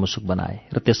 20,000 को तमसुक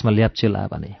बनाए र त्यसमा ल्याप्चे ला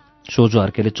भने। सोझो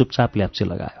हर्केले चुपचाप ल्याप्चे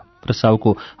लगायो र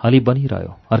साउको हली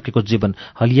बनिरह्यो। हर्केको जीवन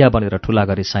हलिया बनेर ठुला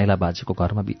गरे साइला बाजेको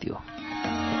घरमा बित्यो।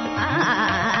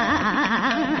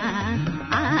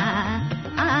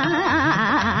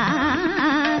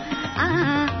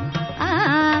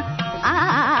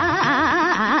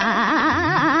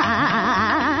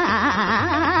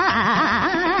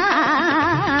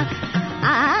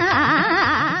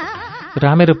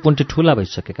 रामे र पुन्टे ठूला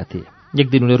भइसकेका थिए। एक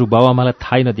दिन उनीहरू बाबुआमालाई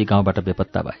थाहै नदिई गाउँबाट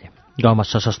बेपत्ता भए। गाउँमा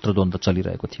सशस्त्र द्वन्द्व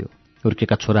चलिरहेको थियो।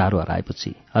 हुर्केका छोराहरू हराएपछि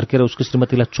हर्केर उसको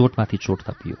श्रीमतीलाई चोटमाथि चोट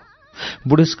थपियो।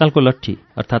 बुढेसकालको लट्ठी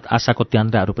अर्थात् आशाको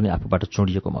त्यान्द्राहरू पनि आफूबाट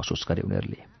चोडिएको महसुस गरे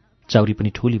उनीहरूले। चाउरी पनि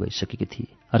ठूली भइसकेकी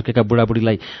थिए। हर्केका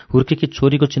बुढाबुढीलाई हुर्केकी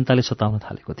छोरीको चिन्ताले सताउन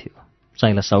थालेको थियो।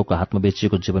 साइला साउको हातमा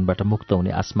बेचिएको जीवनबाट मुक्त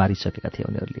हुने आश मारिसकेका थिए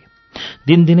उनीहरूले।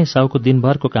 दिनदिनै साउको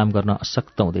दिनभरको काम गर्न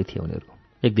अशक्त हुँदै थिए उनीहरू।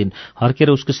 एक दिन हर्केर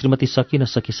उसको श्रीमती सकि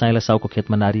नसकी साइला साउको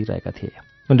खेतमा नारिरहेका थिए।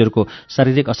 उनीहरूको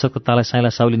शारीरिक अशक्ततालाई साइला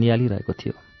साउले निहालिरहेको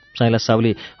थियो। साइला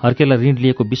साउले हर्केलाई ऋण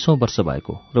लिएको 20औं वर्ष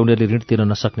भएको र उनीहरूले ऋण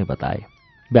तिर्न नसक्ने बताए।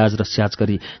 ब्याज र स्याज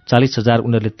गरी 40,000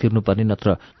 उनीहरूले तिर्नुपर्ने,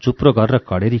 नत्र झुप्रो घर र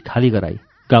कडेरी खाली गराई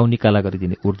गाउँ निकाला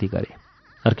गरिदिने उर्दी गरे।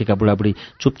 हर्केका बुढाबुढी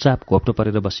चुपचाप घोप्टो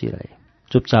परेर बसिरहे।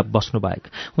 चुपचाप बस्नु बाहेक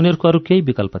उनीहरूको अरू केही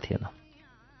विकल्प थिएन।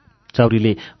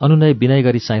 चौरीले अनुनय विनय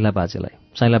गरी साइला बाजेलाई,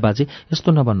 साइला बाजे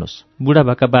यस्तो नभन्नुहोस्, बुढा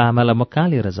भएका बा आमालाई म कहाँ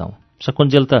लिएर जाउँ?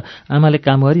 सकुन्जेल त आमाले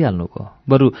काम गरिहाल्नु भयो,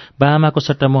 बरु बा आमाको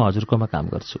सट्टा म हजुरकोमा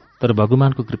काम गर्छु, तर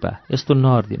भगवानको कृपा यस्तो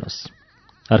नहर्दिनुहोस्।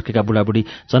 हर्केका बुढाबुढी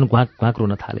झन् घ्वाक घ्वाक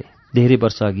रुन थाले। धेरै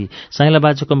वर्ष अघि साइला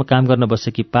बाजेकोमा काम गर्न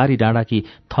बसेकी पारी डाँडाकी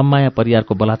थम्माया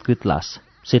परियारको बलात्कृत लास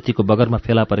सेतीको बगरमा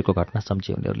फेला परेको घटना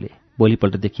सम्झे उनीहरूले।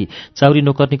 भोलिपल्टदेखि चाउरी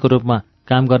नोकर्नीको रूपमा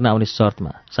काम गर्न आउने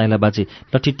शर्तमा साइला बाजे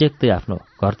लट्ठी टेक्दै आफ्नो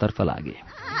घरतर्फ लागे।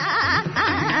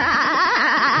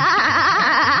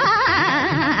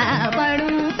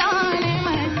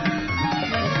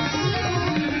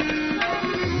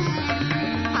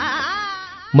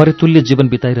 मरेतुल्य जीवन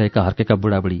बिताइरहेका हर्केका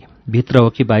बुढाबुढी भित्र हो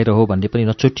कि बाहिर हो भन्ने पनि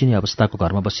नचुट्टिने अवस्थाको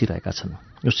घरमा बसिरहेका छन्।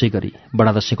 उसै गरी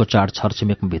बडा दशैंको चाड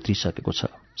छरछिमेकमा भित्रिसकेको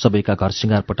छ। सबैका घर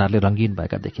सिँगार पटारले रङ्गीन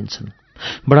भएका देखिन्छन्।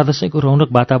 बडा दशैंको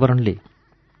रौनक वातावरणले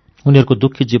उनीहरूको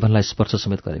दुःखी जीवनलाई स्पर्श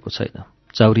समेत गरेको छैन।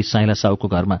 चाउरी साइला साउको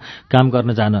घरमा काम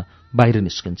गर्न जान बाहिर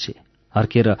निस्किन्छे।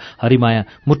 हर्के र हरिमाया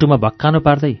मुटुमा भक्कानो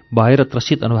पार्दै भएर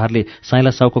त्रसित अनुहारले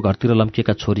साइला साउको घरतिर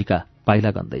लम्किएका छोरीका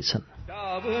पाइला गन्दैछन्।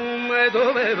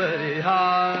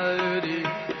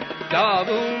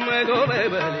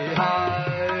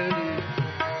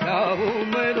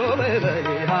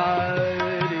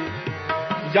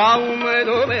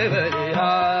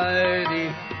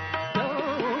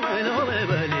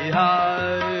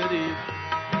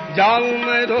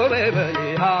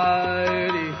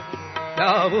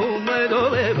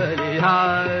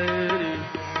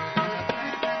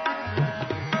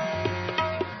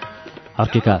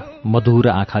 हर्केका मधुर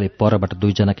आँखाले परबाट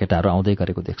दुईजना केटाहरू आउँदै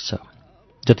गरेको देख्छ।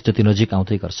 जति जति नजिक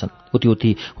आउँदै गर्छन् उति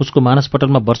उति उसको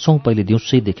मानसपटलमा वर्षौं पहिले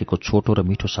दिउँसै देखेको छोटो र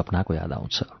मिठो सपनाको याद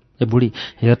आउँछ। ए बुढी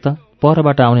हेर त,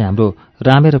 परबाट आउने हाम्रो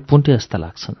रामे र पुन्टे जस्ता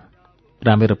लाग्छन्।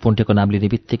 रामे र पुन्टेको नाम लिने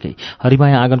बित्तिकै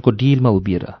हरिमाया आँगनको डिलमा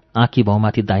उभिएर आँखी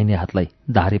भाउमाथि दाहिने हातलाई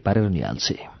धारे पारेर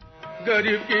निहाल्छे।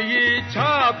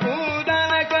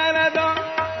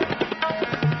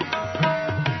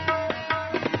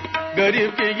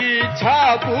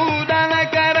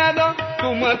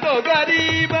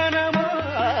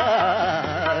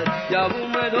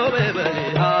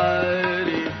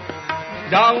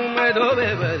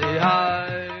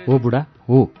 ओ बुढा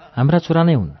हो, हाम्रा छोरा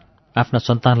नै हुन्। आफ्ना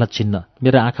सन्तानलाई चिन्न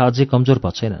मेरा आँखा अझै कमजोर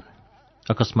भएनन्।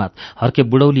 अकस्मात हर्के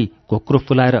बुढौली घोक्रो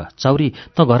फुलाएर चाउरी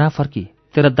त घरा फर्की,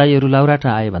 तेरा दाईहरू लाउराटा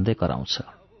आए भन्दै कराउँछ।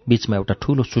 बीचमा एउटा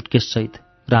ठूलो सुटकेससहित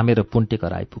रामे र पुन्टे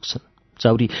घर आइपुग्छन्।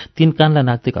 चाउरी तीन कानलाई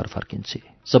नाच्दै घर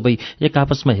फर्किन्छे। सबै एक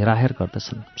आपसमा हेराहेर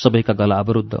गर्दछन्। सबैका गला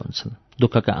अवरुद्ध हुन्छन्।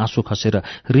 दुःखका आँसु खसेर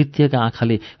रित्तिएका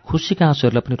आँखाले खुसीका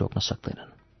आँसुहरूलाई पनि रोक्न सक्दैनन्।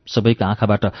 सबैका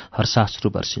आँखाबाट हर्षाश्रु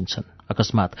बर्सिन्छन्,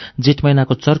 अकस्मात जेठ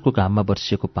महिनाको चर्को घाममा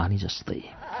बर्सिएको पानी जस्तै।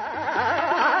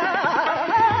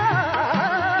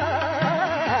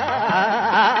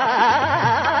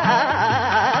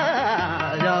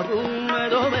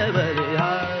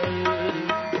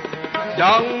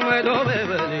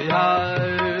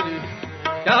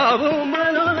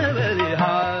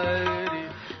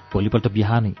 भोलिपल्ट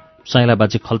बिहानै साइला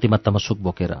बाजे खल्तीमा तमसुक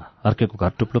बोकेर हर्केको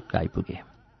घर टुप्लुक्क आइपुगे।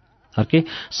 हर्के,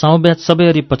 साउ ब्याज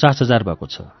सबैगरी 50,000 भएको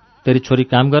छ। तेरी छोरी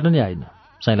काम गर्न नै आइन,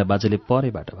 साइला बाजेले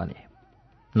परैबाट भने।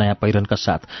 नयाँ पहिरनका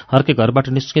साथ हर्के घरबाट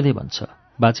निस्किँदै भन्छ,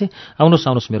 बाजे आउनुहोस्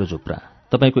आउनुहोस् मेरो झुप्रा,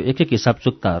 तपाईँको एक एक हिसाब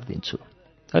चुक्ताहरू दिन्छु।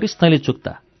 हरिस तैँले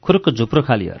चुक्ता, खुरुक्क झुप्रो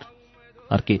खाली हर।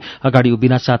 हर्के अगाडि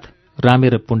उभिना साथ रामे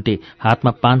र पुन्टे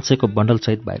हातमा 500को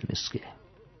बन्डलसहित बाहिर निस्के।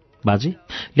 बाजे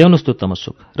ल्याउनुहोस् त्यो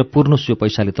तमसुक र पुर्नुहोस् यो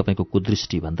पैसाले तपाईँको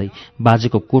कुदृष्टि भन्दै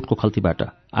बाजेको कोटको खल्तीबाट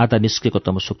आधा निस्केको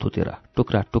तमसुक थुतेर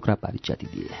टुक्रा टुक्रा पारी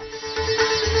च्यातिदिए।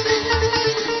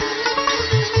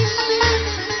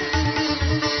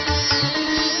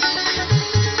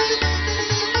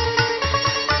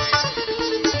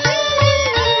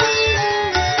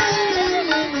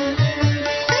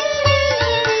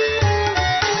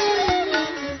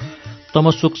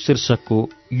 तमसुक शीर्षकको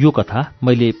यो कथा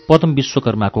मैले पद्म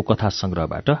विश्वकर्माको कथा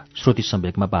संग्रहबाट श्रुति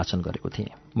सम्वेकमा वाचन गरेको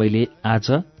थिएँ। मैले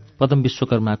आज पद्म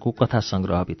विश्वकर्माको कथा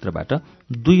संग्रहभित्रबाट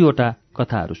 2वटा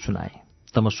कथाहरू सुनाएँ।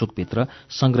 तमसुकभित्र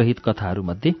संग्रहित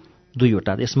कथाहरूमध्ये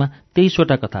 2वटा, यसमा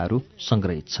 23वटा कथाहरू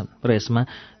संग्रहित छन् र यसमा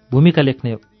भूमिका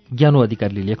लेख्ने ज्ञानु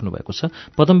अधिकारीले लेख्नुभएको छ।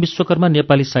 पद्म विश्वकर्मा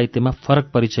नेपाली साहित्यमा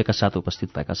फरक परिचयका साथ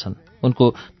उपस्थित भएका छन्। उनको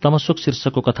तमसुक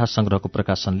शीर्षकको कथा संग्रहको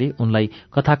प्रकाशनले उनलाई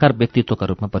कथाकार व्यक्तित्वका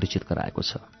रूपमा परिचित गराएको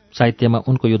छ। साहित्यमा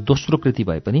उनको यो दोस्रो कृति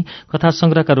भए पनि कथा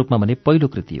संग्रहका रूपमा भने पहिलो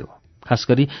कृति हो। खास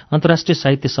गरी अन्तर्राष्ट्रिय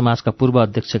साहित्य समाजका पूर्व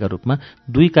अध्यक्षका रूपमा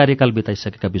 2 कार्यकाल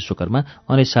बिताइसकेका विश्वकर्मा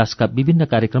अनेसासका विभिन्न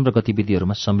कार्यक्रम र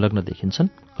गतिविधिहरूमा संलग्न देखिन्छन्।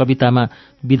 कवितामा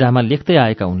विधामा लेख्दै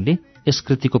आएका उनले यस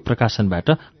कृतिको प्रकाशनबाट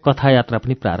कथायात्रा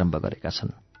पनि प्रारम्भ गरेका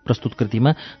छन्। प्रस्तुत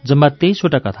कृतिमा जम्मा 23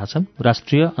 वटा कथा छन्।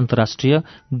 राष्ट्रिय, अन्तर्राष्ट्रिय,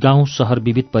 गाउँ, शहर,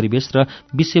 विविध परिवेश र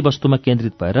विषयवस्तुमा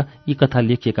केन्द्रित भएर यी कथा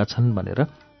लेखिएका छन् भनेर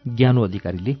ज्ञानु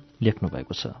अधिकारीले लेख्नु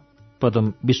भएको छ।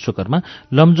 पदम विश्वकर्मा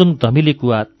लमजुङ धमिली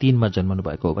कुवा 3 मा जन्मनु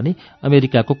भएको हो भने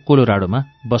अमेरिकाको कोलोराडोमा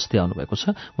बस्दै आउनुभएको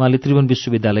छ। उहाँले त्रिभुवन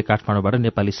विश्वविद्यालय काठमाडौँबाट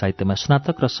नेपाली साहित्यमा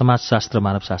स्नातक र समाजशास्त्र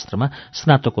मानवशास्त्रमा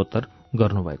स्नातकोत्तर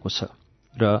गर्नुभएको छ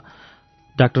र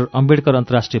डाक्टर अम्बेडकर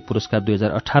अन्तर्राष्ट्रिय पुरस्कार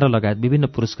 2018 लगायत विभिन्न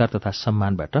पुरस्कार तथा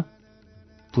सम्मानबाट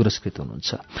पुरस्कृत हुनुहुन्छ।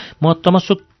 म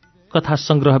तमसुक कथा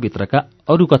संग्रहभित्रका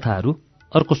अरू कथाहरू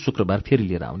अर्को शुक्रबार फेरि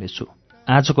लिएर आउनेछु।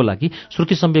 आजको लागि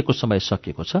श्रुति सम्वेकको समय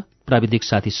सकिएको छ। प्राविधिक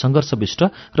साथी संघर्ष विष्ट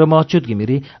र म अच्युत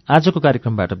घिमिरे आजको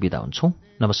कार्यक्रमबाट बिदा हुन्छौं।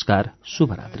 नमस्कार,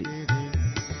 शुभरात्रि।